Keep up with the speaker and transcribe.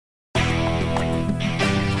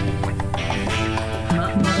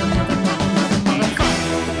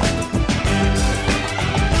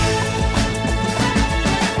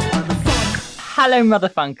Hello,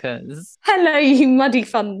 motherfunkers. Hello, you muddy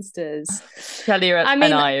funsters. Shelley and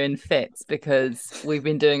I are in fits because we've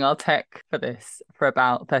been doing our tech for this for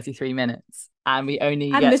about 33 minutes. And we only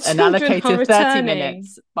get an allocated 30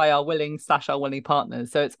 minutes by our willing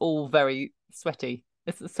partners. So it's all very sweaty.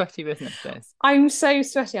 It's a sweaty business, this. I'm so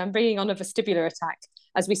sweaty. I'm bringing on a vestibular attack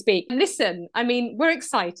as we speak. Listen, we're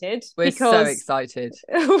excited. We're so excited.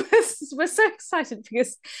 We're so excited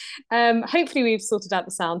because hopefully we've sorted out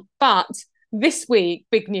the sound. But this week,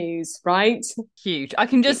 big news, right? Huge. I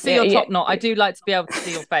can just see your top knot. I do like to be able to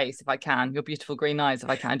see your face if I can, your beautiful green eyes if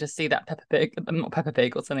I can. Just see that Peppa Pig, not Peppa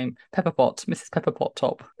Pig, what's her name? Pepper Pot, Mrs. Pepper Pot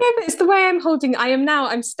top. Yeah, but it's the way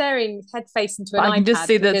I'm staring head face into an iPad. I can just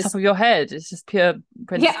see the top of your head. It's just pure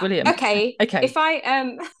Princess William. Okay. If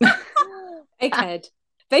I egghead.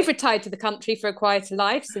 They've retired to the country for a quieter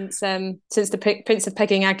life since the Prince of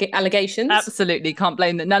Pegging allegations. Absolutely, can't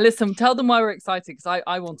blame them. Now listen, tell them why we're excited because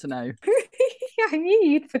I want to know. I knew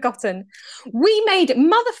you'd forgotten. We made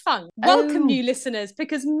Motherfunk. Welcome, new listeners,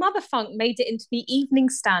 because Motherfunk made it into the Evening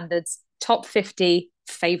Standard's top 50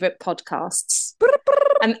 favourite podcasts.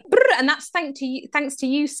 And that's thanks to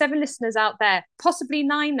you 7 listeners out there, possibly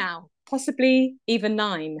 9 now, possibly even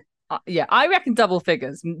 9. Yeah, I reckon double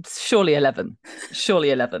figures. Surely 11.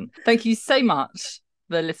 Thank you so much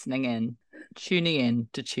for listening in, tuning in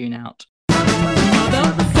to tune out.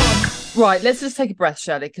 Right, let's just take a breath,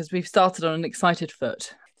 Shelley, because we've started on an excited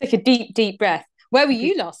foot. Take a deep, deep breath. Where were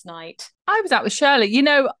you last night? I was out with Shirley. You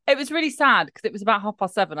know, it was really sad because it was about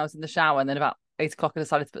 7:30. I was in the shower and then about 8 o'clock I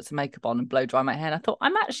decided to put some makeup on and blow dry my hair. And I thought,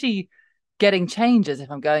 I'm actually getting changes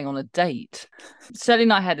if I'm going on a date. Shelley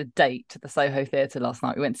and I had a date to the Soho Theatre last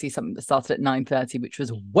night. We went to see something that started at 9:30, which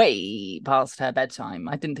was way past her bedtime.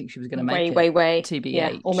 I didn't think she was going to make it. Way. TBH.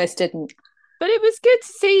 Yeah, almost didn't. But it was good to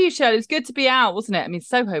see you, Shelley. It was good to be out, wasn't it? I mean,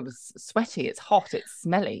 Soho was sweaty. It's hot. It's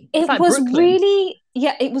smelly. It's like Brooklyn.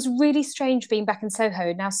 It was really strange being back in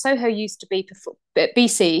Soho. Now, Soho used to be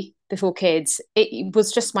BC before kids. It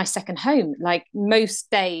was just my second home. Like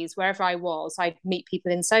most days, wherever I was, I'd meet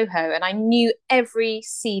people in Soho and I knew every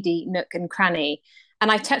seedy nook and cranny.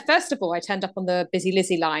 And first of all, I turned up on the Busy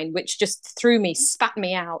Lizzie line, which just spat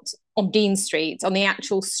me out on Dean Street, on the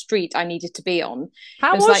actual street I needed to be on.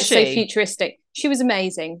 How was she? So futuristic. She was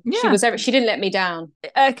amazing. Yeah. She didn't let me down.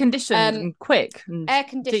 Air conditioned and quick. Air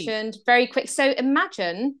conditioned, very quick. So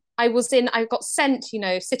imagine I got sent,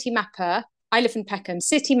 City Mapper. I live in Peckham.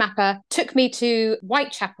 City Mapper took me to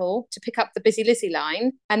Whitechapel to pick up the Busy Lizzie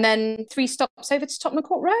line and then 3 stops over to Tottenham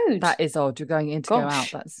Court Road. That is odd. You're going in to go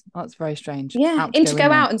out. That's very strange. Yeah,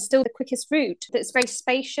 out and still the quickest route. It's very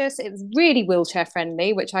spacious. It was really wheelchair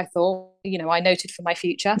friendly, which I thought, I noted for my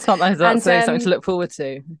future. It's not nice. That's something to look forward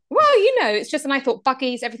to. Well, it's just, and I thought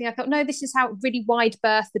buggies, everything. I thought, no, this is how really wide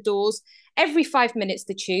berth, the doors. Every 5 minutes,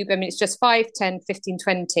 the tube. I mean, it's just 5, 10, 15,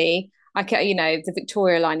 20. I can, the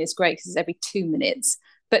Victoria line is great because it's every 2 minutes.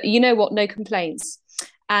 But you know what? No complaints.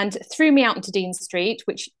 And threw me out into Dean Street,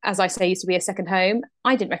 which, as I say, used to be a second home.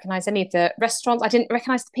 I didn't recognise any of the restaurants. I didn't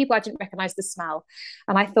recognise the people. I didn't recognise the smell.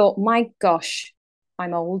 And I thought, my gosh,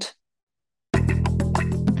 I'm old.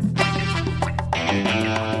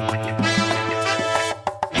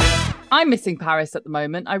 I'm missing Paris at the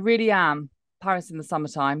moment. I really am. Paris in the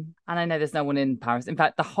summertime, and I know there's no one in Paris. In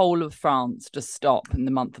fact, the whole of France just stop in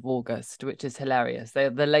the month of August, which is hilarious.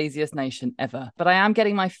 They're the laziest nation ever. But I am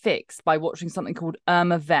getting my fix by watching something called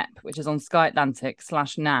Irma Vep, which is on Sky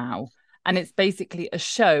Atlantic/Now, and it's basically a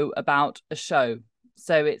show about a show.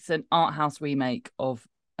 So it's an art house remake of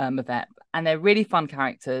Irma Vep, and they're really fun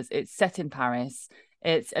characters. It's set in Paris.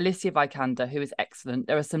 It's Alicia Vikander, who is excellent.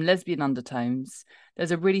 There are some lesbian undertones. There's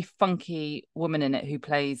a really funky woman in it who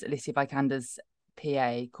plays Alicia Vikander's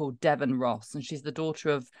PA called Devon Ross, and she's the daughter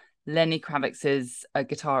of Lenny Kravitz's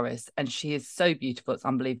guitarist, and she is so beautiful. It's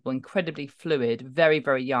unbelievable, incredibly fluid, very,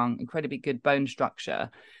 very young, incredibly good bone structure.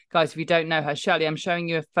 Guys, if you don't know her, Shirley, I'm showing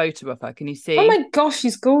you a photo of her. Can you see? Oh my gosh,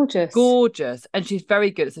 she's gorgeous. Gorgeous. And she's very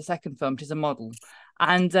good. It's a second film. She's a model.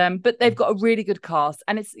 And but they've got a really good cast,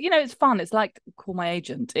 and it's it's fun. It's like Call My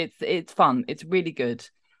Agent. It's fun. It's really good,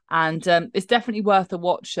 and it's definitely worth a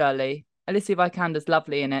watch. Shirley, Alicia Vikander's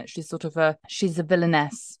lovely in it. She's a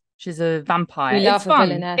villainess. She's a vampire. We love a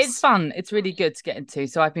villainess. It's fun. It's really good to get into.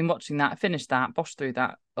 So I've been watching that. I finished that. Boshed through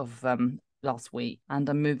that of last week, and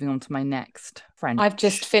I'm moving on to my next French. I've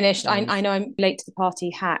just finished. I know I'm late to the party.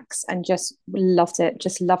 Hacks, and just loved it.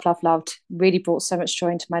 Just loved. Really brought so much joy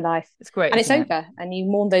into my life. It's great, and it's over. And you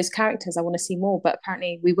mourn those characters. I want to see more, but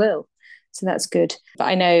apparently we will. So that's good. But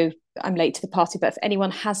I know I'm late to the party. But if anyone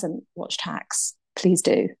hasn't watched Hacks, please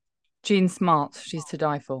do. Jean Smart, she's to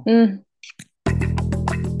die for.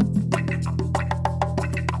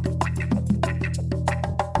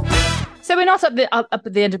 we're not up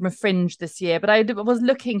at the Edinburgh Fringe this year, but I was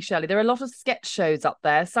looking, Shirley. There are a lot of sketch shows up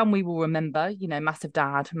there. Some we will remember, you know, Massive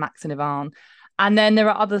Dad, Max and Ivan. And then there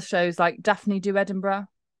are other shows like Daphne Do Edinburgh,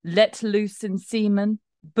 Let Loose in Seaman,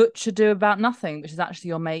 Butcher Do About Nothing, which is actually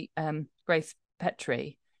your mate Grace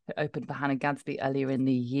Petrie, who opened for Hannah Gadsby earlier in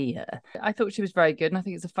the year. I thought she was very good, and I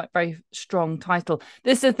think it's a very strong title.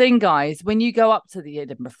 This is the thing, guys. When you go up to the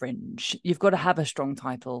Edinburgh Fringe, you've got to have a strong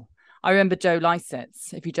title. I remember Joe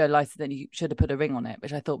Lycett's. If you Joe Lycett, then you should have put a ring on it,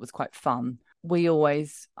 which I thought was quite fun. I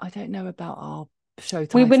don't know about our show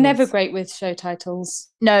titles. We were never great with show titles.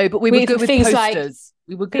 No, but we were good with posters.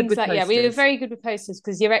 We were good with posters. Yeah, we were very good with posters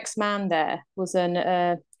because your ex-man there was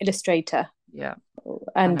an illustrator. Yeah.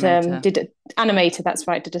 And animator, that's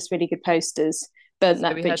right, did us really good posters. Burnt so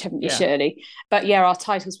that bitch, haven't you, Shirley? But yeah, our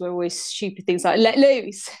titles were always stupid things like Let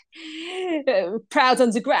Loose, Proud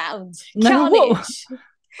Underground, Carnage.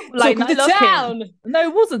 Like the town. No,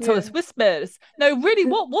 it wasn't Thomas Whispers. No, really,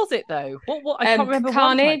 what was it though? What I can't remember.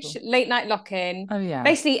 Carnage, Late Night Lock-In. Oh yeah.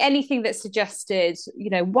 Basically anything that suggested, you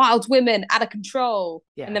know, wild women out of control.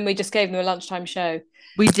 Yeah. And then we just gave them a lunchtime show.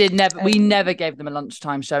 We never gave them a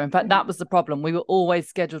lunchtime show. In fact, that was the problem. We were always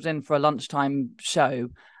scheduled in for a lunchtime show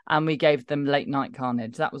and we gave them Late Night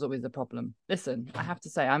Carnage. That was always the problem. Listen, I have to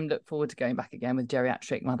say, I'm looking forward to going back again with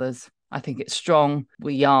Geriatric Mothers. I think it's strong.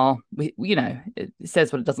 We you know, it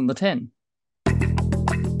says what it does on the tin.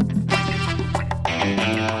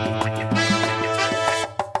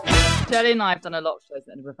 Shirley and I have done a lot of shows at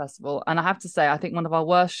the Edinburgh Festival. And I have to say, I think one of our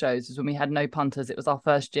worst shows was when we had no punters. It was our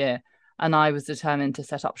first year. And I was determined to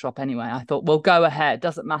set up shop anyway. I thought, well, go ahead.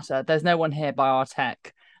 Doesn't matter. There's no one here by our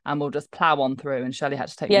tech. And we'll just plough on through. And Shirley had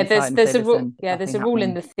to take me aside there's a rule. Yeah, there's a rule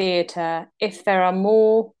in the theatre. If there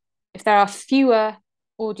are fewer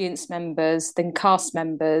audience members than cast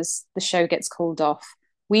members, the show gets called off.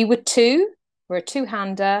 We're a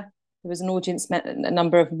two-hander. There was an audience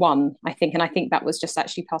number of one, I think, and I think that was just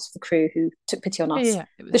actually part of the crew who took pity on us. Yeah,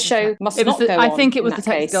 the show must not go on. I think it was the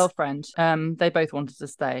tech's girlfriend. They both wanted to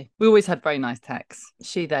stay. We always had very nice techs.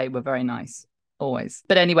 They were very nice. Always.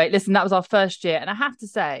 But anyway, listen, that was our first year. And I have to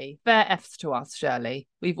say, fair F's to us, Shirley.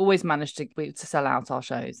 We've always managed to sell out our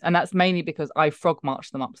shows. And that's mainly because I frog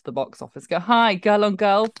marched them up to the box office. Go, hi, girl on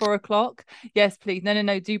girl, 4:00. Yes, please.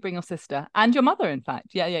 No, do bring your sister. And your mother, in fact.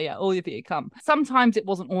 Yeah. All of you come. Sometimes it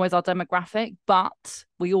wasn't always our demographic, but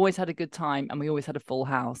we always had a good time and we always had a full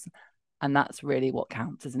house. And that's really what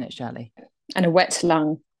counts, isn't it, Shirley? And a wet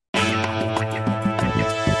lung.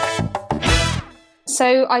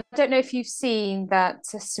 So I don't know if you've seen that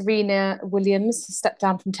Serena Williams stepped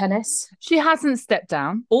down from tennis. She hasn't stepped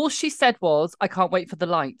down. All she said was, I can't wait for the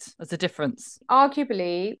light. There's a difference.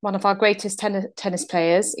 Arguably one of our greatest tennis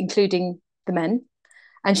players, including the men.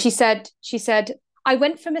 And she said, I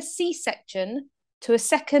went from a C-section to a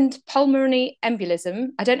second pulmonary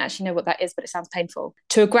embolism. I don't actually know what that is, but it sounds painful.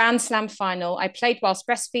 To a Grand Slam final. I played whilst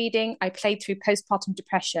breastfeeding. I played through postpartum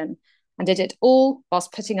depression. And did it all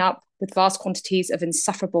whilst putting up with vast quantities of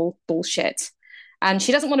insufferable bullshit. And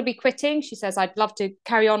she doesn't want to be quitting. She says, I'd love to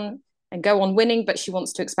carry on and go on winning, but she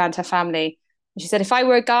wants to expand her family. And she said, if I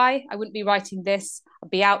were a guy, I wouldn't be writing this.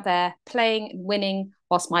 I'd be out there playing and winning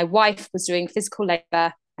whilst my wife was doing physical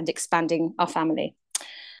labour and expanding our family.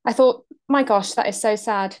 I thought, my gosh, that is so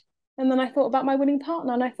sad. And then I thought about my winning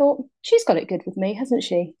partner and I thought, she's got it good with me, hasn't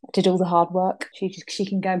she? I did all the hard work. She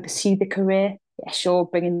can go and pursue the career. Yeah, sure,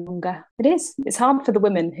 bringing longer. It is. It's hard for the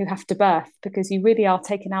women who have to birth because you really are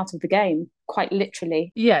taken out of the game, quite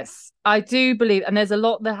literally. Yes, I do believe. And there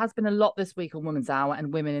has been a lot this week on Women's Hour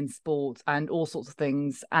and women in sport and all sorts of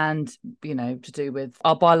things. And, you know, to do with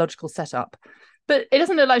our biological setup. But it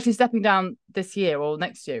doesn't look like she's stepping down this year or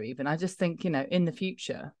next year even. I just think, you know, in the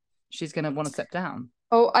future, she's going to want to step down.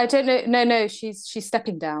 Oh, I don't know. No, she's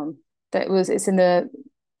stepping down.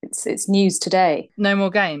 It's news today. No more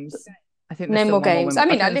games. I think no more games. I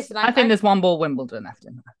mean, I think there's one more Wimbledon left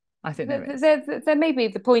in her. I think there is. There may be.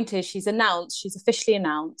 The point is, she's officially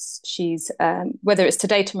announced. She's whether it's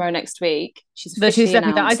today, tomorrow, next week. She's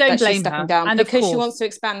stepping down. I don't blame her, down and because she wants to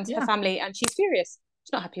expand her family, and she's furious.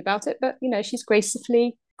 She's not happy about it, but you know, she's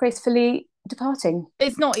gracefully departing.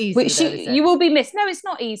 It's not easy. You will be missed. No, it's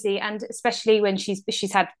not easy, and especially when she's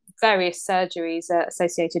had various surgeries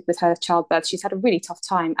associated with her childbirth. She's had a really tough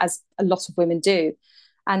time, as a lot of women do.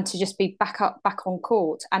 And to just be back on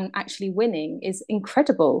court and actually winning is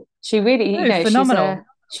incredible. She really, phenomenal.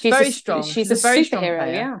 She's very strong. She's a very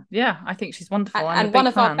superhero. Yeah. I think she's wonderful. And one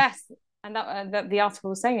of our best. And that the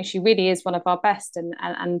article was saying is she really is one of our best,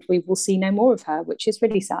 and we will see no more of her, which is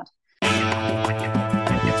really sad.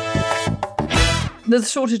 There's a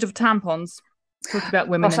shortage of tampons. talking about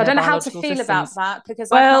women Gosh, and I their don't know how to biological feel systems. about that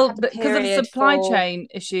because I've not Well, had a because of period supply for. chain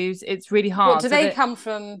issues, it's really What hard. do they come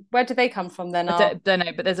from? Where do they come from then? I don't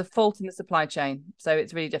know, but there's a fault in the supply chain, so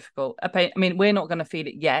it's really difficult. I mean, we're not going to feel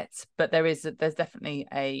it yet, but there's definitely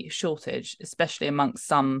a shortage, especially amongst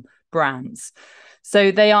some brands.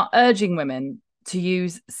 So they are urging women to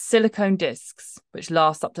use silicone discs, which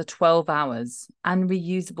last up to 12 hours, and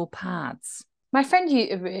reusable pads. My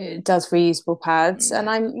friend does reusable pads, and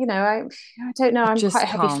Yeah. I don't know, I I'm quite just a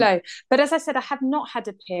heavy can't. flow. But as I said, I have not had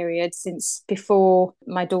a period since before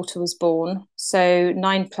my daughter was born. So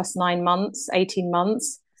 9 + 9 months, 18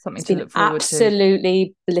 months. Something It's to been look forward to.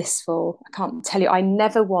 absolutely blissful. I can't tell you, I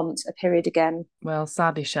never want a period again. Well,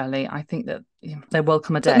 sadly, Shelley, I think that they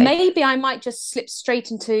welcome a But day. maybe I might just slip straight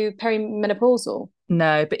into perimenopausal.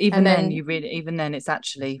 No, but And even then,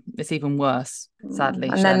 it's even worse. Sadly,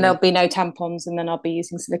 and then there'll Shirley. be no tampons, and then I'll be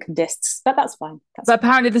using silicone discs. But that's fine. That's But fine.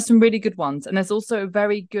 apparently, there's some really good ones, and there's also a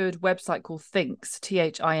very good website called Thinx,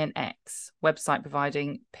 THINX, website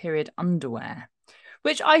providing period underwear.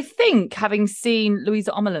 Which I think, having seen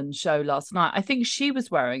Louisa Omerland's show last night, I think she was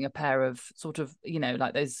wearing a pair of sort of,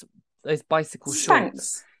 like those bicycle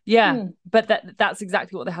shorts. Spanx. Yeah, but that's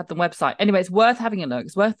exactly what they had on the website. Anyway, it's worth having a look.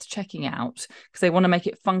 It's worth checking out because they want to make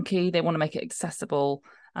it funky. They want to make it accessible.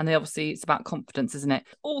 And it's about confidence, isn't it?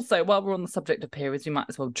 Also, while we're on the subject of periods, we might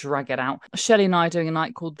as well drag it out. Shelley and I are doing a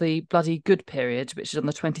night called the Bloody Good Period, which is on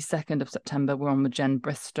the 22nd of September. We're on with Jen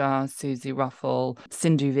Brister, Susie Ruffle,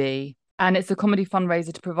 Sindhu V. And it's a comedy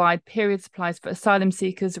fundraiser to provide period supplies for asylum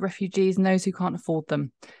seekers, refugees, and those who can't afford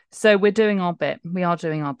them. So we're doing our bit. We are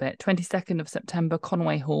doing our bit. 22nd of September,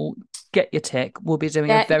 Conway Hall. Get your tick. We'll be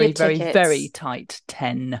doing a very, very, very tight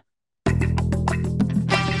 10.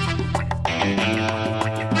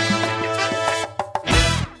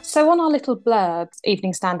 So on our little blurb,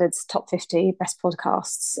 Evening Standard's top 50 best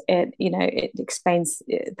podcasts, it explains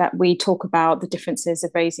that we talk about the differences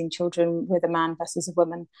of raising children with a man versus a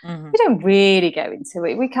woman. We don't really go into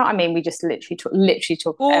it. We can't. I mean, we just literally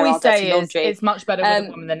talk. All we say is it's much better with a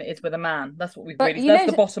woman than it is with a man. That's what we've really.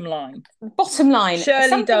 That's the bottom line. Bottom line.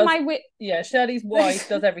 Shirley does. Shirley's wife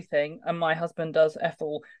does everything, and my husband does F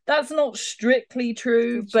all. That's not strictly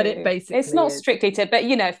true, but it basically it's not is. strictly true. But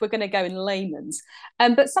if we're going to go in layman's,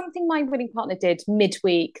 but something my willing partner did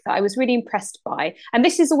midweek that I was really impressed by, and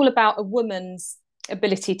this is all about a woman's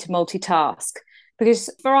ability to multitask. Because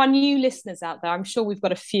for our new listeners out there, I'm sure we've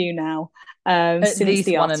got a few now. At least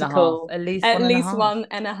the one article. and a half. At least one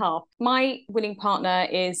and a half. My willing partner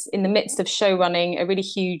is in the midst of show running a really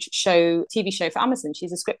huge TV show for Amazon.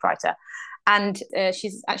 She's a scriptwriter. And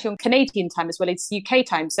she's actually on Canadian time as well as UK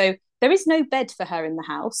time. So there is no bed for her in the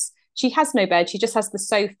house. She has no bed. She just has the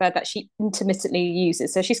sofa that she intermittently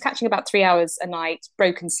uses. So she's catching about 3 hours a night,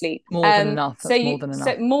 broken sleep. More than enough. More than enough.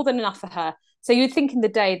 So more than enough for her. So you'd think in the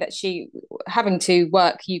day that she, having to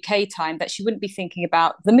work UK time, that she wouldn't be thinking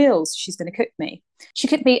about the meals she's going to cook me. She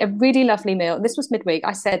cooked me a really lovely meal. This was midweek.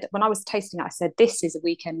 I said, when I was tasting it, I said, this is a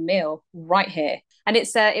weekend meal right here. And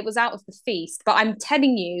it was out of the feast. But I'm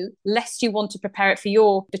telling you, lest you want to prepare it for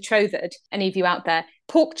your betrothed, any of you out there,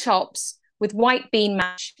 pork chops with white bean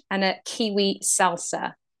mash and a kiwi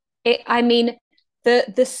salsa.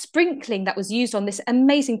 The sprinkling that was used on this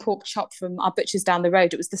amazing pork chop from our butchers down the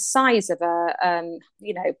road, it was the size of a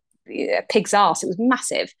pig's arse. It was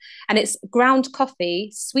massive. And it's ground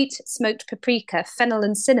coffee, sweet smoked paprika, fennel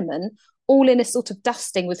and cinnamon, all in a sort of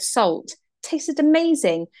dusting with salt. Tasted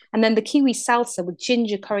amazing. And then the kiwi salsa with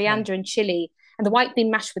ginger, coriander and chili, and the white bean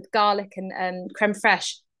mash with garlic and creme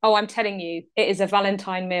fraiche. Oh, I'm telling you, it is a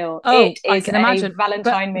Valentine meal. Oh, I can imagine.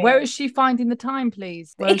 Valentine meal. Where is she finding the time,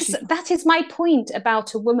 please? That is my point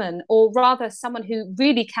about a woman, or rather someone who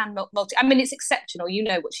really can multi. I mean, it's exceptional. You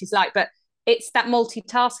know what she's like, but it's that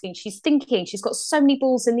multitasking. She's thinking. She's got so many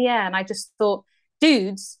balls in the air. And I just thought,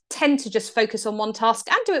 dudes tend to just focus on one task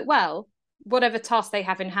and do it well, whatever task they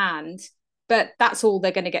have in hand. But that's all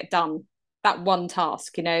they're going to get done. That one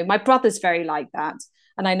task, My brother's very like that.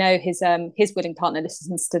 And I know his willing partner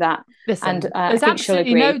listens to that. Listen, and there's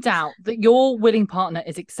absolutely no doubt that your willing partner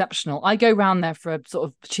is exceptional. I go round there for a sort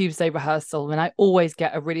of Tuesday rehearsal, and I always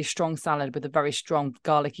get a really strong salad with a very strong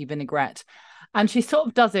garlicky vinaigrette. And she sort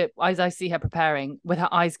of does it, as I see her preparing, with her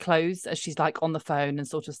eyes closed as she's like on the phone and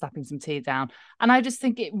sort of slapping some tea down. And I just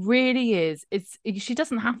think it really is. She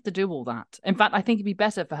doesn't have to do all that. In fact, I think it'd be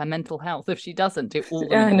better for her mental health if she doesn't do all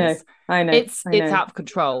the meals. I know. It's out of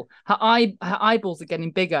control. Her eyeballs are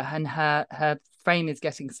getting bigger and her frame is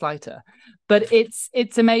getting slighter. But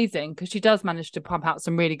it's amazing because she does manage to pump out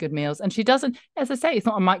some really good meals. And she doesn't, as I say, it's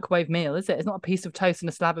not a microwave meal, is it? It's not a piece of toast and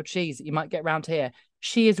a slab of cheese that you might get around here.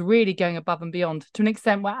 She is really going above and beyond to an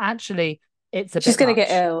extent where actually It's a She's bit going to much.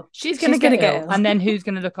 get ill. She's going to get ill. ill. And then who's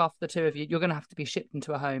going to look after the two of you? You're going to have to be shipped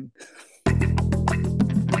into a home.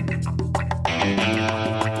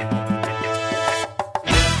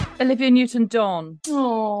 Olivia Newton-John.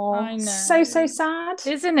 Oh, I know. so sad.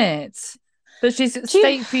 Isn't it? But she's at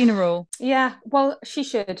state funeral. Yeah, well, she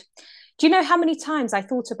should. Do you know how many times I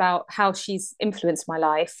thought about how she's influenced my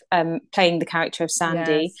life, playing the character of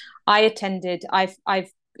Sandy? Yes.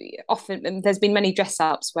 I've often, there's been many dress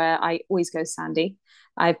ups where I always go Sandy.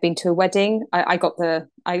 I've been to a wedding. I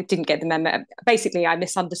didn't get the memo. Basically, I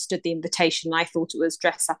misunderstood the invitation. I thought it was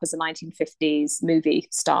dress up as a 1950s movie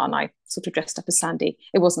star, and I sort of dressed up as Sandy.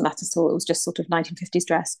 It wasn't that at all. It was just sort of 1950s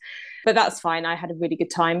dress. But that's fine. I had a really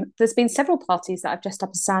good time. There's been several parties that I've dressed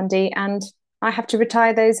up as Sandy, and I have to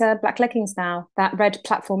retire those black leggings now. That red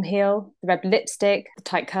platform heel, the red lipstick, the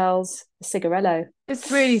tight curls, the cigarello.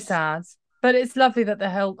 It's really sad. But it's lovely that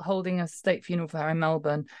they're holding a state funeral for her in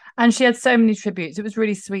Melbourne. And she had so many tributes. It was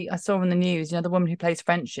really sweet. I saw on the news, the woman who plays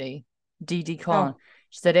Frenchie, Didi Conn. Oh.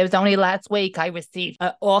 She said, it was only last week I received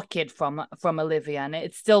an orchid from Olivia, and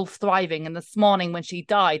it's still thriving. And this morning when she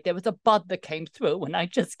died, there was a bud that came through, and I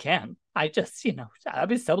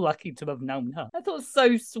was so lucky to have known her. I thought it was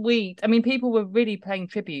so sweet. I mean, people were really paying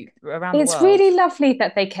tribute around the world. It's really lovely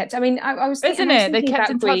that they kept, I mean, I was thinking, isn't it? They kept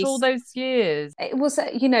in touch all those years. It was,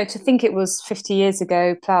 to think it was 50 years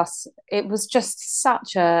ago plus, it was just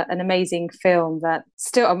such an amazing film that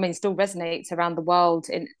still resonates around the world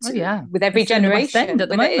with every generation. At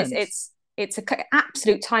the moment. It's an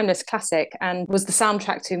absolute timeless classic and was the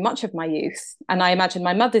soundtrack to much of my youth, and I imagine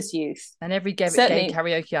my mother's youth. And every gay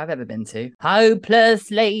karaoke I've ever been to.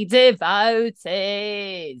 Hopelessly devoted,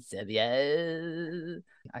 Sylvia.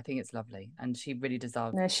 I think it's lovely, and she really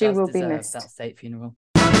deserves. No, she will be missed. That state funeral.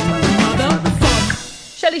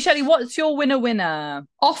 Shelley, what's your winner?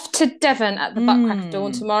 Off to Devon at the Butt Crack of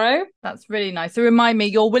Dawn tomorrow. That's really nice. So remind me,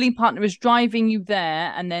 your willing partner is driving you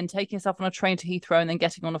there and then taking yourself on a train to Heathrow and then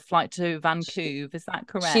getting on a flight to Vancouver. Is that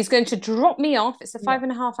correct? She's going to drop me off. It's a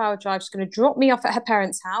 5.5 hour drive. She's going to drop me off at her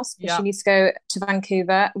parents' house because she needs to go to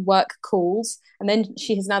Vancouver, work calls. And then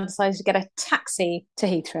she has now decided to get a taxi to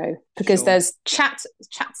Heathrow because there's chats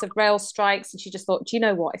of rail strikes. And she just thought, do you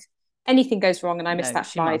know what? If anything goes wrong and I miss that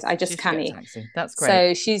flight, I just can't. That's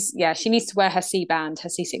great. So she needs to wear her her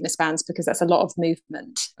seasickness bands, because that's a lot of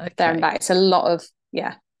movement there and back. It's a lot of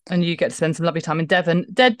and you get to spend some lovely time in Devon.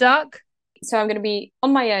 Dead duck. So I'm going to be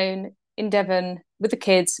on my own in Devon with the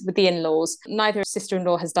kids, with the in-laws. Neither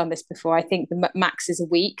sister-in-law has done this before. I think the max is a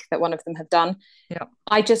week that one of them have done. Yeah.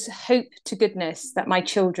 I just hope to goodness that my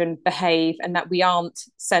children behave and that we aren't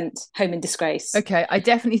sent home in disgrace. Okay, I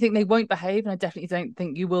definitely think they won't behave, and I definitely don't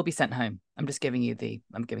think you will be sent home. I'm giving you the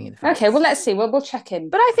facts. Okay, well, let's see. We'll check in.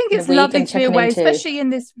 But I think it's lovely to be away, especially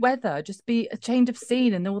in this weather. Just be a change of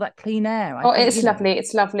scene and all that clean air. It's lovely.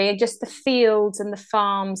 It's lovely. And just the fields and the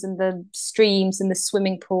farms and the streams and the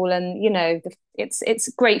swimming pool, and it's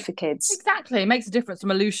great for kids. Exactly. It makes a difference from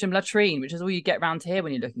a Lewisham latrine, which is all you get around here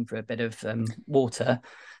when you're looking for a bit of water.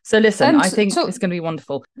 So listen, I think it's going to be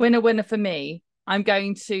wonderful. Winner for me. I'm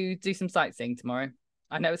going to do some sightseeing tomorrow.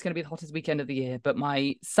 I know it's going to be the hottest weekend of the year, but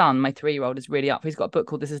my son, my 3-year-old, is really up. He's got a book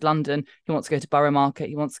called This Is London. He wants to go to Borough Market.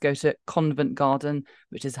 He wants to go to Convent Garden,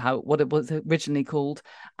 which is what it was originally called.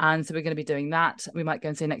 And so we're going to be doing that. We might go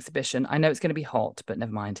and see an exhibition. I know it's going to be hot, but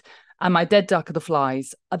never mind. And my dead duck are the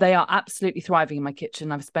flies. They are absolutely thriving in my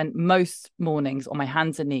kitchen. I've spent most mornings on my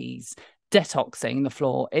hands and knees detoxing the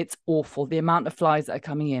floor. It's awful. The amount of flies that are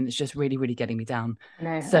coming in is just really, really getting me down.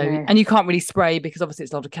 And you can't really spray because obviously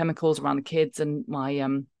it's a lot of chemicals around the kids, and my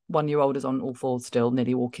 1-year-old is on all fours still,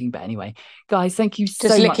 nearly walking. But anyway, guys, thank you so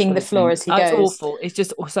much. Just licking the floor as he goes. It's awful. It's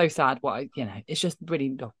just so sad. It's just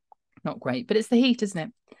really not great. But it's the heat, isn't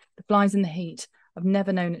it? The flies in the heat. I've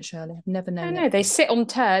never known it, Shirley. I've never known it. No, they sit on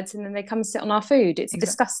turds and then they come and sit on our food. It's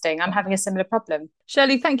disgusting. I'm having a similar problem.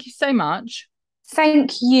 Shirley, thank you so much.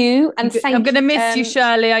 Thank you. And I'm going to miss you,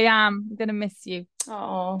 Shirley. I am. I'm going to miss you.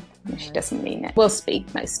 Oh, she doesn't mean it. We'll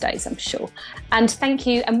speak most days, I'm sure. And thank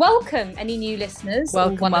you and welcome any new listeners.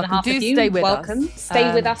 Welcome. 1.5 of you. Stay with us.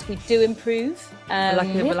 Stay with us. We do improve.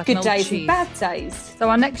 Good days and bad days. So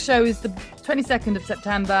our next show is the 22nd of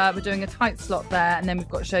September. We're doing a tight slot there, and then we've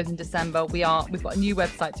got shows in December. We've got a new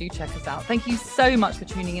website. Do check us out. Thank you so much for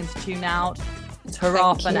tuning in to Tune Out.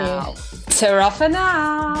 Ta-ra for now. Ta-ra for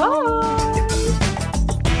now. Bye.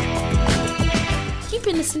 You've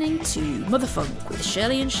been listening to Motherfunk with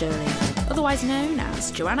Shirley and Shirley, otherwise known as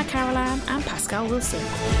Joanna Carolan and Pascal Wilson,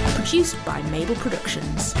 produced by Mabel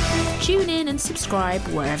Productions. Tune in and subscribe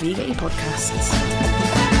wherever you get your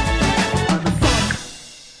podcasts.